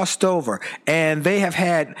crossed over, and they have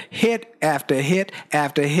had hit after hit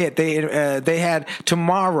after hit. They had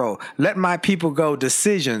Tomorrow, Let My People Go,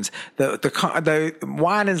 Decisions, the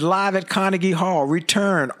Wine is Live at Carnegie Hall,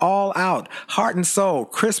 Return, All Out, Heart and Soul,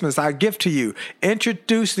 Christmas, I Give to You,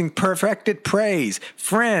 Introducing Perfected Praise,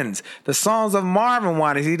 Friends, the songs of Marvin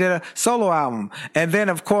Winans. He did a solo album. And then,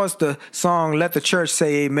 of course, the song Let the Church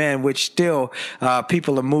Say Amen, which still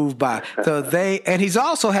people are moved by. And he's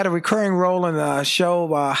also had a recurring role in the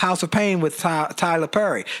show House of Pain with Tyler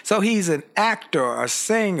Perry. So he's an actor, a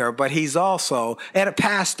singer, but he's also, and a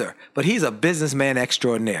pastor, but he's a businessman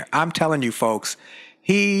extraordinaire. I'm telling you, folks,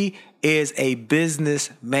 he is a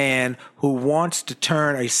businessman who wants to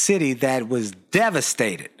turn a city that was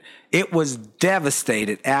devastated. It was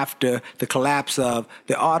devastated after the collapse of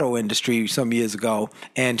the auto industry some years ago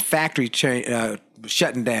and factory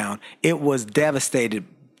shutting down. It was devastated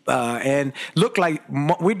and looked like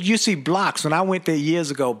you see blocks. When I went there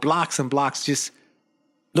years ago, blocks and blocks just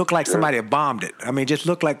looked like somebody had bombed it. I mean, just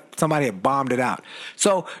looked like somebody had bombed it out.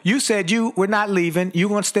 So you said you were not leaving. You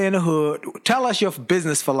want to stay in the hood. Tell us your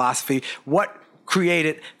business philosophy. What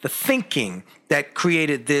created the thinking that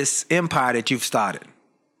created this empire that you've started?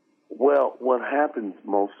 Well, what happens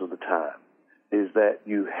most of the time is that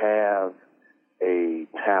you have a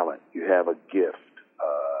talent, you have a gift,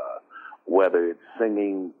 whether it's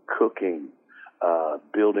singing, cooking,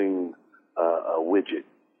 building a widget,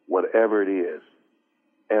 whatever it is.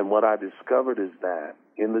 And what I discovered is that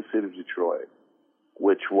in the city of Detroit,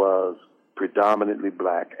 which was predominantly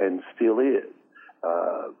black and still is,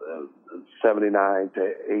 79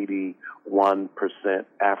 to 81%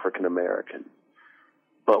 African American,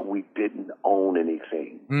 but we didn't own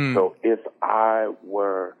anything. So if I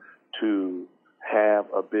were to have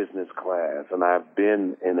a business class, and I've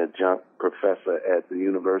been an adjunct professor at the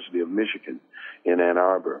University of Michigan in Ann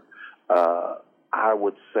Arbor, I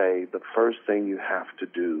would say the first thing you have to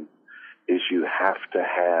do is you have to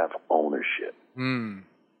have ownership. You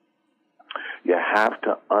have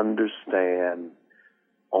to understand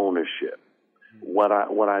ownership. What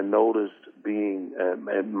I noticed being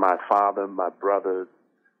my father, my brother,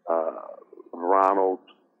 Ronald,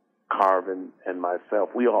 Carvin, and myself,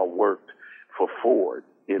 we all worked for Ford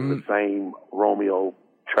in the same Romeo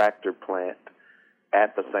tractor plant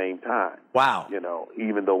at the same time. Wow. You know,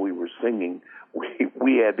 even though we were singing,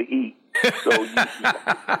 we had to eat. So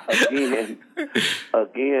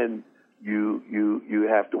again, you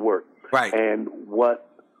have to work. Right. And what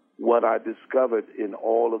I discovered in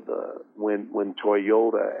all of when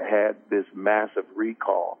Toyota had this massive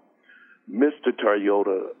recall, Mr.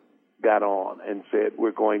 Toyota got on and said,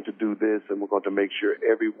 we're going to do this and we're going to make sure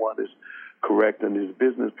everyone is correct. And his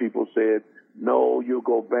business people said, no, you'll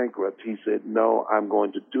go bankrupt. He said, no, I'm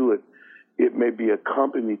going to do it. It may be a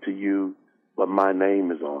company to you, but my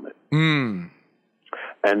name is on it.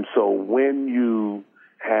 And so when you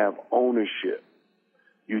have ownership,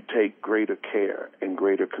 you take greater care and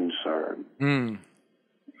greater concern.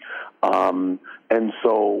 And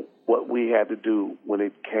so what we had to do when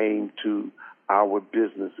it came to our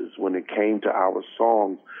businesses, when it came to our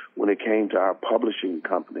songs, when it came to our publishing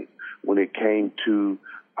company, when it came to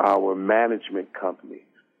our management company,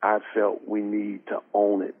 I felt we need to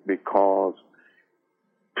own it because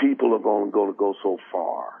people are going to go so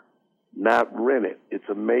far, not rent it. It's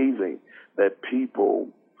amazing that people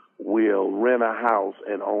will rent a house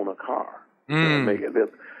and own a car.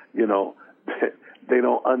 You know, they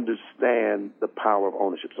don't understand the power of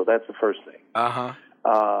ownership. So that's the first thing.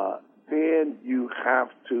 Then you have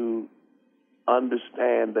to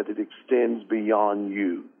understand that it extends beyond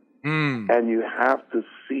you. And you have to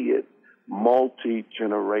see it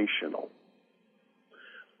multi-generational.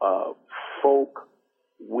 Folk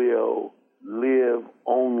will live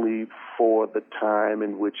only for the time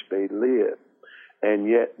in which they live. And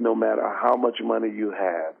yet, no matter how much money you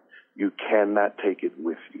have, you cannot take it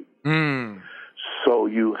with you. So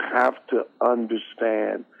you have to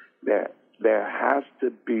understand that there has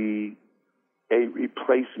to be a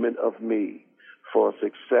replacement of me, for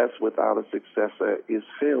success without a successor is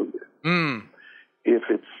failure. If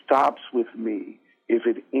it stops with me, if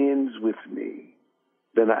it ends with me,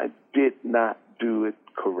 then I did not do it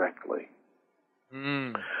correctly.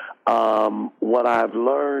 What I've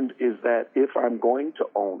learned is that if I'm going to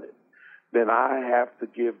own it, then I have to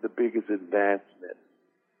give the biggest advancement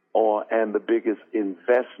and the biggest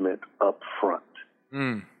investment up front.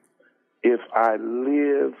 If I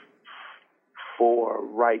live for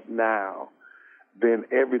right now, then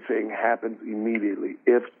everything happens immediately.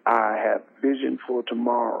 If I have vision for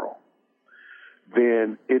tomorrow,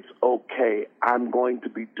 then it's okay. I'm going to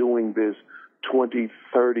be doing this 20,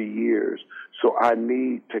 30 years. So I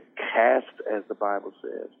need to cast, as the Bible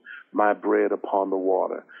says, my bread upon the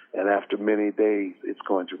water. And after many days, it's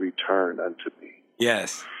going to return unto me.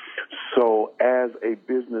 Yes. So as a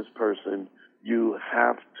business person, you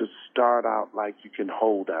have to start out like you can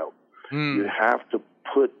hold out. You have to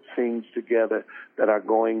put things together that are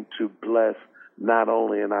going to bless not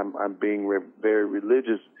only, and I'm being very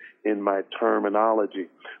religious in my terminology,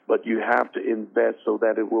 but you have to invest so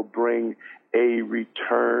that it will bring a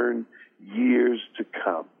return years to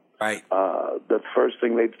come. Right. The first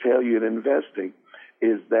thing they tell you in investing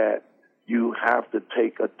is that you have to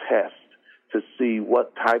take a test to see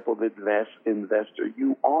what type of investor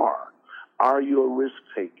you are. Are you a risk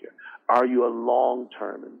taker? Are you a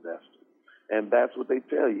long-term investor? And that's what they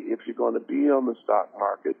tell you. If you're going to be on the stock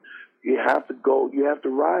market, you have to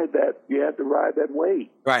ride that wave.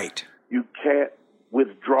 Right. You can't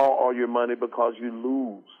withdraw all your money because you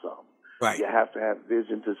lose some. Right. You have to have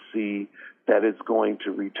vision to see that it's going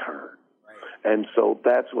to return. Right. And so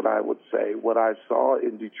that's what I would say. What I saw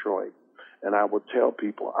in Detroit, and I would tell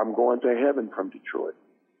people, I'm going to heaven from Detroit.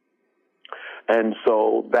 And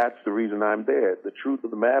so that's the reason I'm there. The truth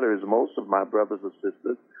of the matter is most of my brothers and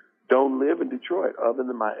sisters don't live in Detroit. Other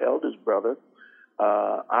than my eldest brother,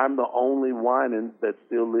 I'm the only Winans that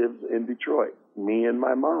still lives in Detroit, me and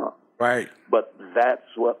my mom. Right. But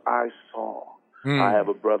that's what I saw. I have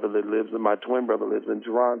a brother that my twin brother lives in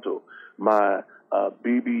Toronto. My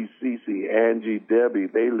BB, Cece, Angie, Debbie,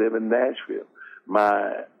 they live in Nashville.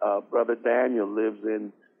 My brother Daniel lives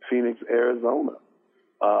in Phoenix, Arizona.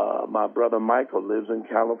 My brother Michael lives in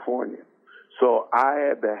California. So I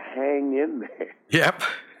had to hang in there. Yep.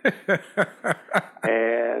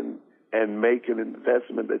 and make an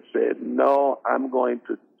investment that said, no, I'm going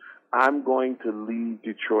to leave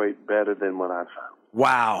Detroit better than when I found.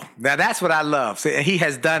 Wow. Now that's what I love. So he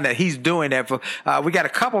has done that. He's doing that. We got a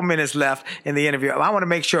couple minutes left in the interview. I want to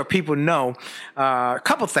make sure people know a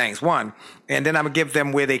couple things. One, and then I'm going to give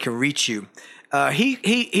them where they can reach you.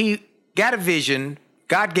 He got a vision.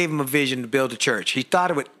 God gave him a vision to build a church. He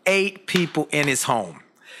started with 8 people in his home.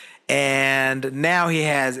 And now he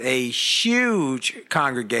has a huge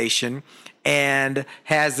congregation and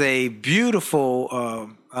has a beautiful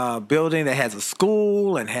building that has a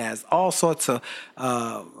school and has all sorts of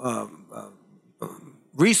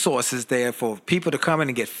resources there for people to come in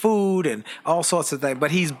and get food and all sorts of things.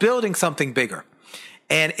 But he's building something bigger,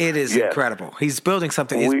 and it is incredible. He's building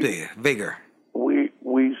something bigger.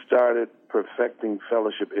 We started Perfecting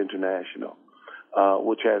Fellowship International,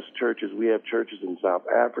 which has churches. We have churches in South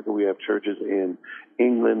Africa. We have churches in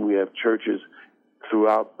England. We have churches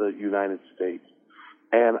throughout the United States.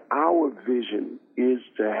 And our vision is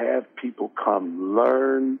to have people come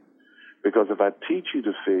learn, because if I teach you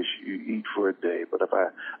to fish, you eat for a day. But if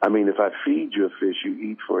I feed you a fish, you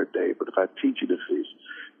eat for a day. But if I teach you to fish,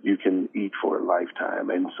 you can eat for a lifetime.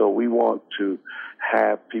 And so we want to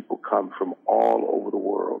have people come from all over the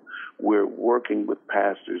world. We're working with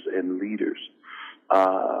pastors and leaders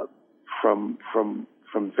from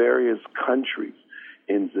various countries,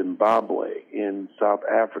 in Zimbabwe, in South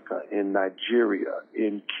Africa, in Nigeria,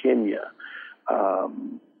 in Kenya.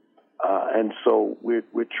 And so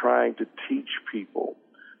we're trying to teach people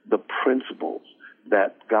the principles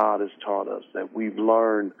that God has taught us, that we've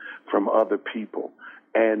learned from other people,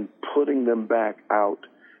 and putting them back out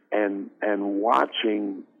and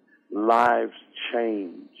watching lives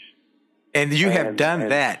change. And you have done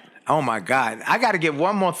that. Oh, my God. I got to give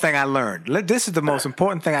one more thing I learned. This is the most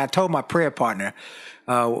important thing I told my prayer partner.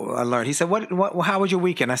 I learned. He said, how was your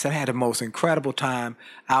weekend? I said, I had the most incredible time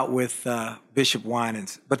out with Bishop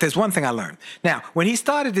Winans. But there's one thing I learned. Now, when he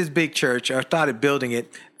started this big church, or started building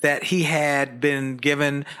it, that he had been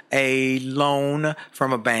given a loan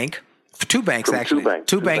from a bank. Two banks, actually.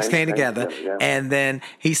 Two banks came together. Yeah. And then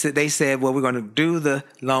they said, well, we're going to do the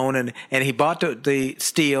loan. And he bought the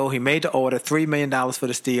steel. He made the order, $3 million for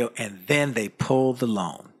the steel. And then they pulled the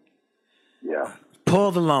loan. Yeah.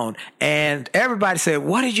 Pulled the loan. And everybody said,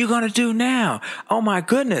 what are you going to do now? Oh, my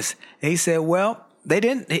goodness. And he said, well, they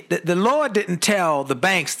didn't. The Lord didn't tell the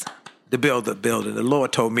banks to build the building. The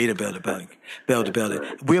Lord told me to build a building.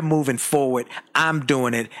 We're moving forward. I'm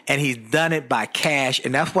doing it. And he's done it by cash.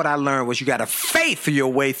 And that's what I learned was you got to faith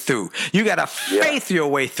your way through. You got to faith your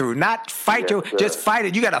way through. Not fight just fight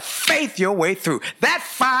it. You got to faith your way through. That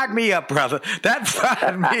fired me up, brother. That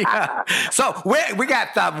fired me up. So we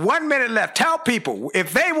got 1 minute left. Tell people,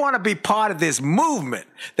 if they want to be part of this movement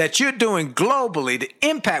that you're doing globally, the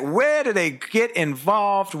impact, where do they get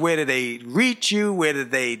involved? Where do they reach you? Where do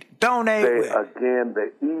they donate? Again,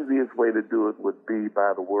 the easiest way to do it would be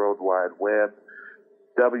by the World Wide Web,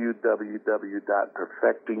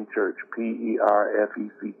 www.perfectingchurch,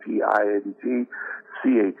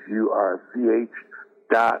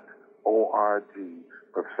 perfectingchurch.org,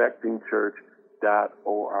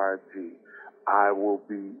 perfectingchurch.org.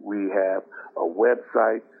 We have a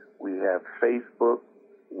website, we have Facebook,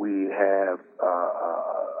 we have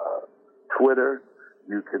Twitter.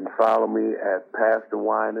 You can follow me at Pastor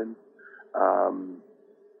Winans,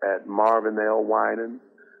 at Marvin L. Winans,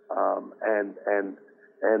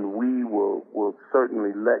 and we will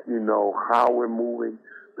certainly let you know how we're moving.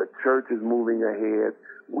 The church is moving ahead.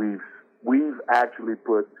 We've actually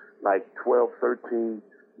put like 12, 13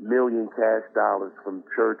 million cash dollars from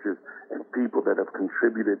churches and people that have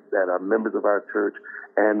contributed that are members of our church,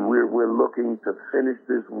 and we're looking to finish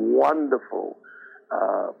this wonderful,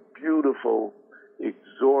 beautiful,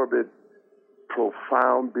 exorbitant,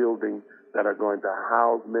 profound building that are going to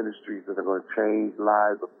house ministries that are going to change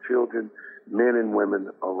lives of children, men and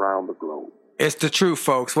women around the globe. It's the truth,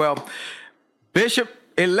 folks. Well,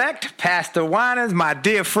 Bishop-elect Pastor Winans, my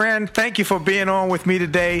dear friend, thank you for being on with me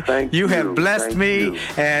today. Thank you. You have blessed me,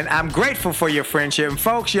 and I'm grateful for your friendship. And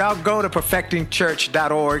folks, y'all go to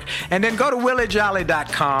perfectingchurch.org and then go to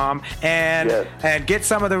williejolly.com and get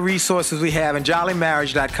some of the resources we have, and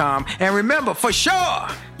jollymarriage.com. And remember, for sure,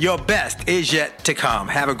 your best is yet to come.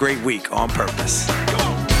 Have a great week on purpose.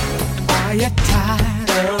 Are you tired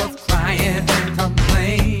of crying and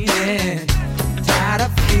complaining? Tired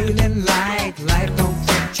of feeling like life don't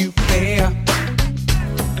treat you fair?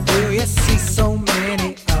 Do you see so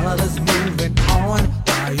many others moving on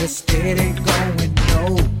while you're steady going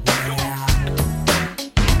nowhere?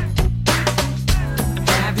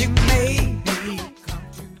 Have you made me come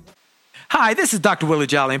to... Hi, this is Dr. Willie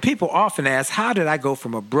Jolly, and people often ask, how did I go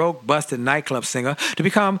from a broke, busted nightclub singer to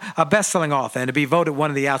become a best-selling author and to be voted one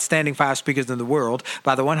of the outstanding 5 speakers in the world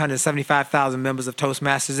by the 175,000 members of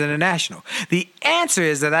Toastmasters International? The answer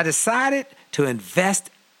is that I decided to invest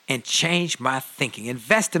and change my thinking,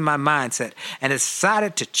 invest in my mindset, and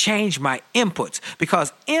decided to change my inputs,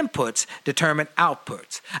 because inputs determine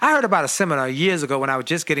outputs. I heard about a seminar years ago when I was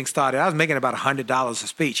just getting started. I was making about $100 a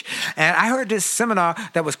speech. And I heard this seminar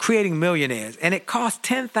that was creating millionaires, and it cost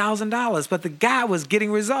 $10,000, but the guy was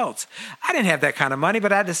getting results. I didn't have that kind of money,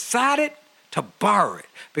 but I decided to borrow it,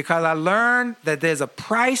 because I learned that there's a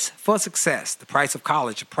price for success, the price of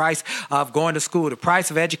college, the price of going to school, the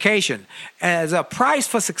price of education. And there's a price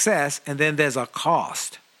for success, and then there's a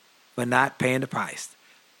cost for not paying the price,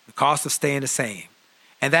 the cost of staying the same.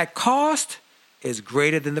 And that cost is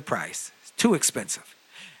greater than the price. It's too expensive.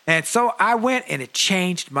 And so I went, and it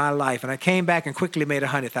changed my life. And I came back and quickly made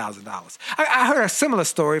 $100,000. I heard a similar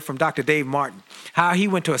story from Dr. Dave Martin, how he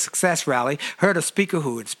went to a success rally, heard a speaker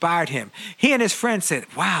who inspired him. He and his friend said,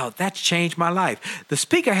 wow, that's changed my life. The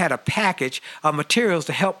speaker had a package of materials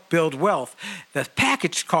to help build wealth. The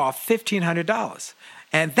package cost $1,500.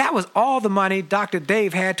 And that was all the money Dr.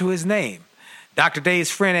 Dave had to his name. Dr. Dave's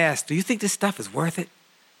friend asked, do you think this stuff is worth it?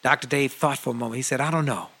 Dr. Dave thought for a moment. He said, I don't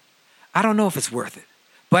know. I don't know if it's worth it.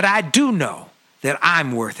 But I do know that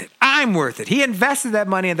I'm worth it. I'm worth it. He invested that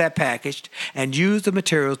money in that package and used the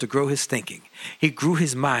materials to grow his thinking. He grew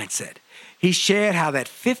his mindset. He shared how that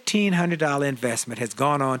 $1,500 investment has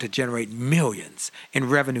gone on to generate millions in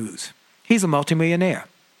revenues. He's a multimillionaire.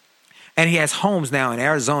 And he has homes now in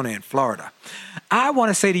Arizona and Florida. I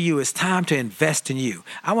want to say to you, it's time to invest in you.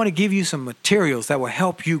 I want to give you some materials that will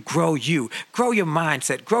help you, grow your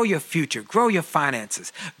mindset, grow your future, grow your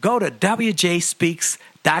finances. Go to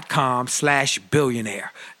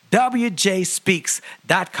wjspeaks.com/billionaire.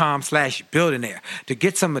 wjspeaks.com/billionaire to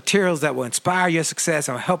get some materials that will inspire your success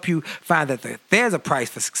and will help you find that there's a price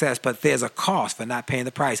for success, but there's a cost for not paying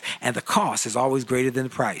the price. And the cost is always greater than the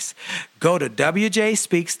price. Go to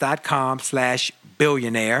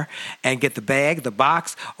wjspeaks.com/billionaire and get the bag, the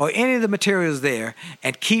box, or any of the materials there,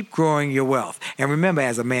 and keep growing your wealth. And remember,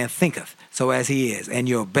 as a man thinketh, so as he is, and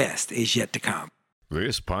your best is yet to come.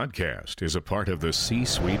 This podcast is a part of the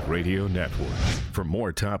C-Suite Radio Network. For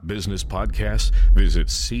more top business podcasts, visit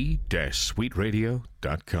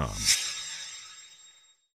c-suiteradio.com.